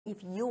if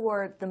you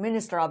were the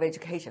Minister of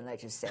Education,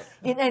 let's just say,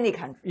 in any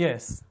country,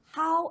 Yes.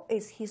 how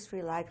is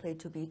history likely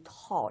to be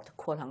taught,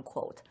 quote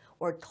unquote,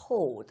 or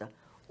told,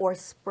 or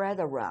spread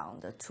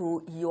around to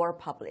your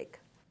public?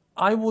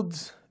 I would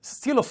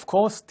still, of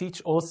course,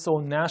 teach also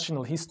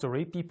national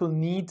history. People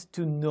need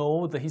to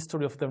know the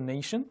history of their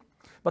nation.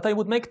 But I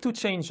would make two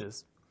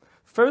changes.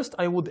 First,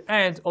 I would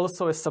add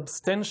also a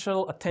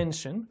substantial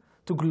attention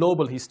to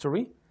global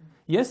history.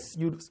 Yes,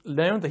 you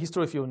learn the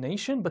history of your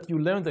nation, but you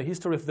learn the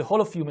history of the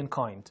whole of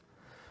humankind.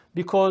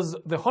 Because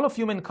the whole of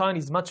humankind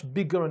is much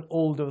bigger and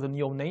older than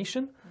your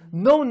nation.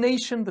 No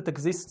nation that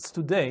exists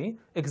today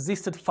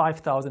existed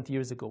 5,000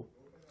 years ago.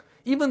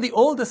 Even the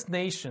oldest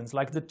nations,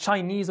 like the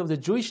Chinese or the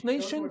Jewish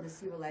nation,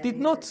 did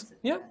not.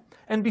 Yeah.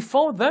 And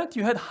before that,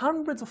 you had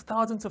hundreds of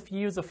thousands of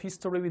years of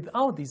history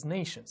without these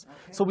nations.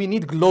 Okay. So we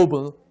need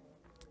global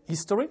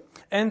history.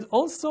 And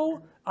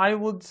also, I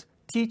would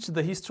teach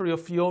the history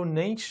of your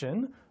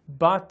nation,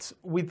 but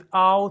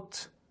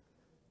without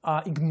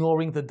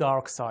ignoring the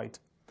dark side.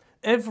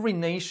 Every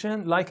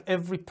nation, like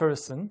every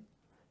person,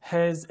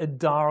 has a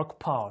dark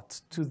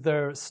part to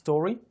their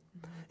story.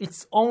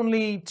 It's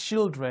only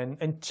children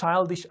and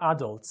childish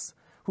adults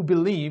who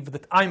believe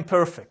that I'm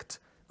perfect.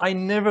 I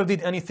never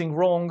did anything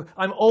wrong.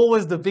 I'm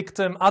always the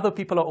victim. Other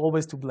people are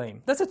always to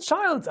blame. That's a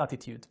child's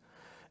attitude.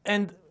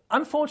 And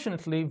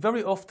unfortunately,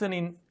 very often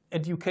in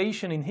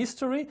education, in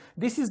history,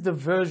 this is the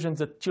version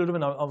that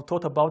children are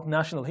taught about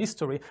national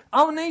history.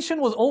 Our nation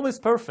was always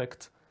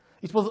perfect.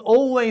 It was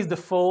always the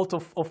fault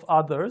of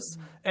others.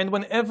 And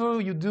whenever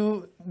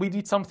we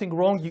did something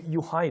wrong,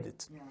 you hide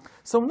it. Yeah.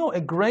 So no, a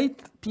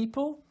great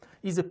people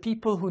is a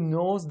people who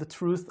knows the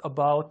truth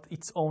about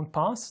its own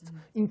past,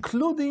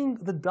 including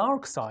the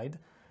dark side.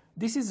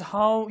 This is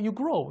how you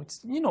grow.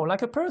 It's,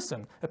 like a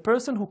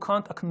person who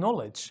can't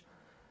acknowledge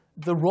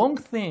the wrong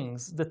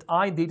things that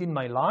I did in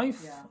my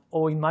life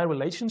or in my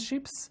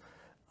relationships.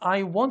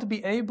 I won't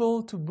be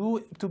able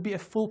to be a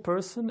full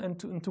person and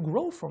to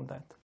grow from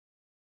that.